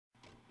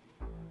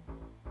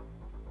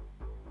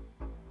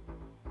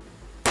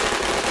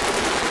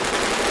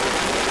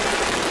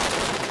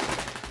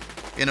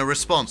In a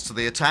response to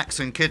the attacks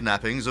and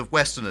kidnappings of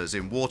Westerners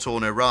in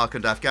war-torn Iraq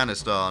and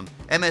Afghanistan,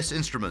 MS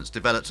Instruments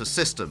developed a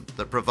system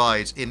that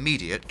provides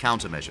immediate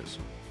countermeasures.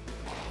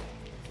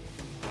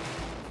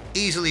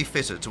 Easily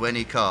fitted to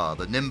any car,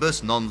 the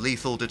NIMBUS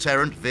non-lethal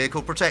deterrent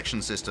vehicle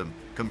protection system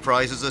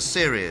comprises a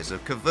series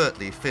of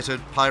covertly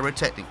fitted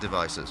pyrotechnic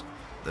devices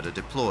that are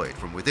deployed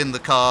from within the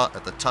car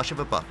at the touch of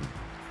a button.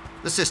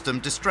 The system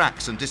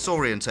distracts and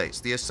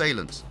disorientates the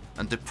assailants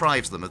and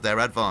deprives them of their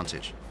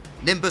advantage.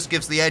 NIMBUS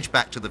gives the edge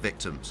back to the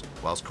victims,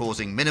 whilst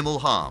causing minimal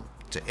harm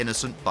to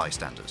innocent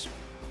bystanders.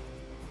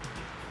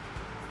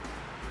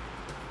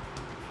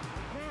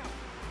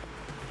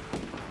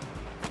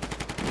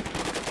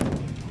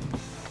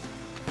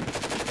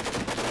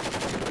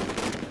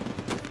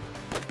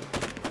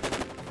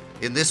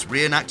 In this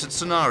reenacted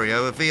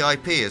scenario, a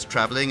VIP is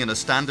travelling in a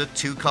standard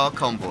two-car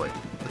convoy.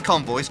 The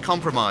convoy is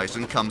compromised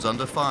and comes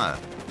under fire.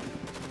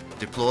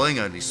 Deploying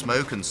only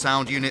smoke and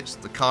sound units,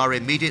 the car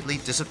immediately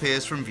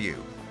disappears from view,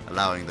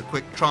 allowing the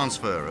quick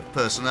transfer of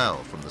personnel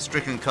from the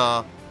stricken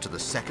car to the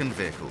second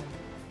vehicle.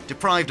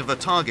 Deprived of a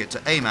target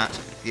to aim at,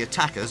 the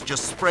attackers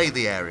just spray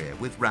the area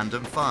with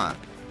random fire,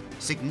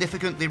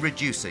 significantly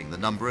reducing the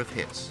number of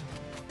hits.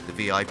 The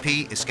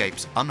VIP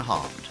escapes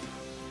unharmed.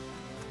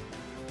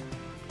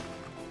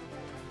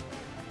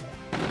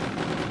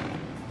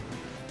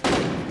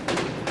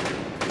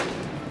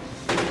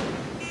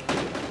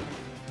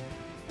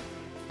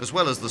 As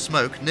well as the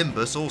smoke,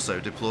 NIMBUS also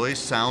deploys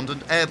sound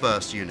and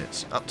airburst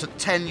units. Up to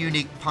 10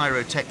 unique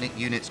pyrotechnic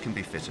units can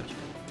be fitted.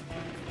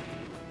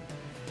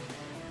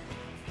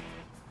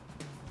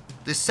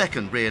 This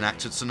second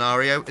reenacted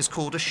scenario is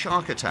called a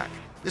shark attack.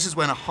 This is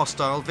when a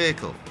hostile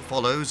vehicle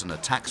follows and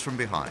attacks from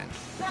behind.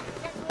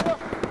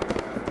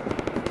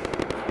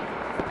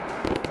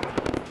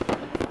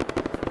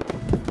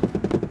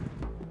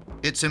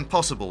 It's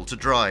impossible to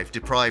drive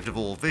deprived of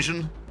all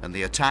vision, and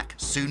the attack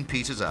soon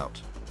peters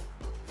out.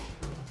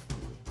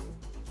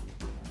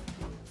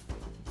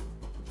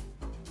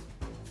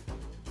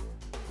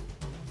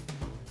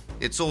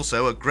 It's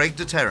also a great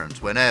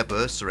deterrent when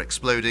airbursts are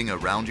exploding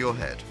around your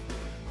head.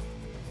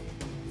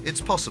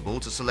 It's possible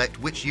to select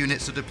which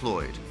units are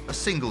deployed: a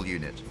single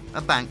unit,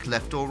 a bank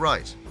left or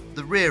right,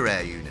 the rear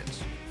air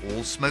units,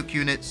 all smoke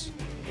units,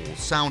 all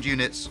sound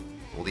units,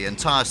 or the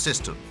entire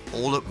system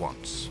all at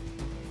once.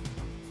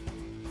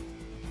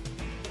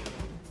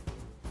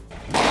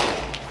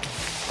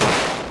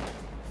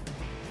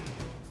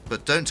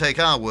 But don't take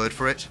our word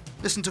for it.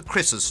 Listen to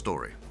Chris's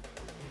story.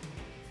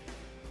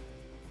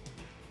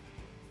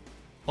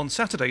 On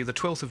Saturday the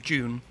 12th of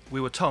June, we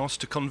were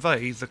tasked to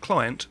convey the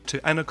client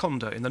to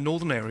Anaconda in the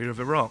northern area of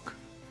Iraq.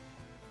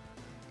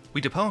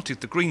 We departed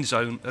the green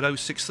zone at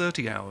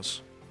 0630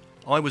 hours.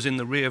 I was in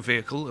the rear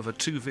vehicle of a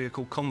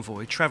two-vehicle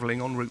convoy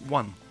travelling on Route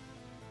 1.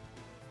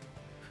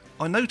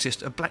 I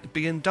noticed a black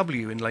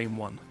BMW in lane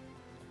 1.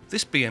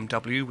 This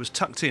BMW was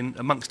tucked in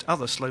amongst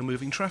other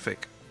slow-moving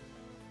traffic.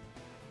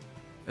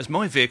 As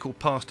my vehicle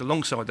passed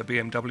alongside the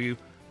BMW,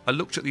 I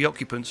looked at the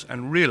occupants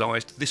and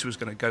realised this was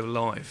going to go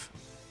live.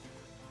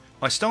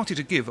 I started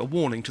to give a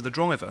warning to the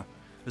driver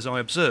as I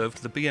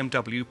observed the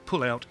BMW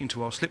pull out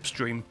into our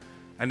slipstream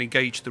and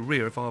engage the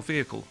rear of our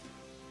vehicle.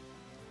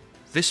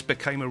 This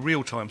became a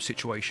real-time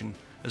situation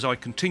as I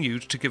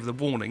continued to give the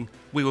warning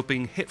we were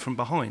being hit from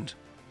behind.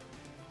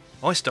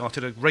 I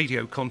started a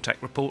radio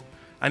contact report,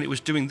 and it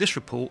was doing this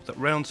report that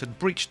rounds had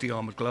breached the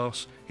armoured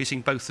glass, hitting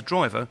both the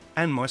driver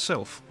and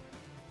myself.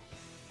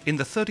 In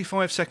the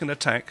 35-second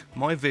attack,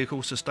 my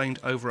vehicle sustained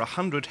over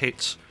 100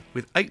 hits,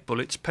 with 8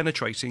 bullets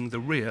penetrating the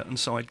rear and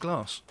side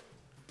glass.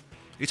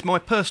 It's my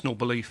personal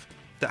belief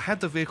that had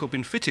the vehicle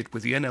been fitted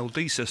with the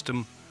NLD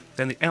system,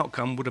 then the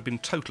outcome would have been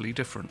totally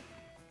different.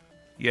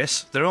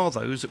 Yes, there are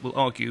those that will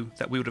argue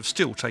that we would have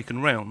still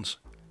taken rounds.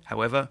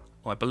 However,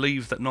 I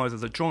believe that neither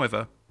the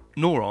driver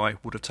nor I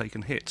would have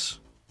taken hits.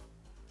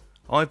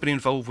 I've been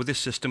involved with this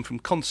system from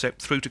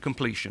concept through to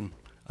completion,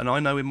 and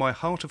I know in my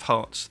heart of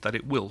hearts that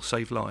it will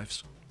save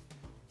lives.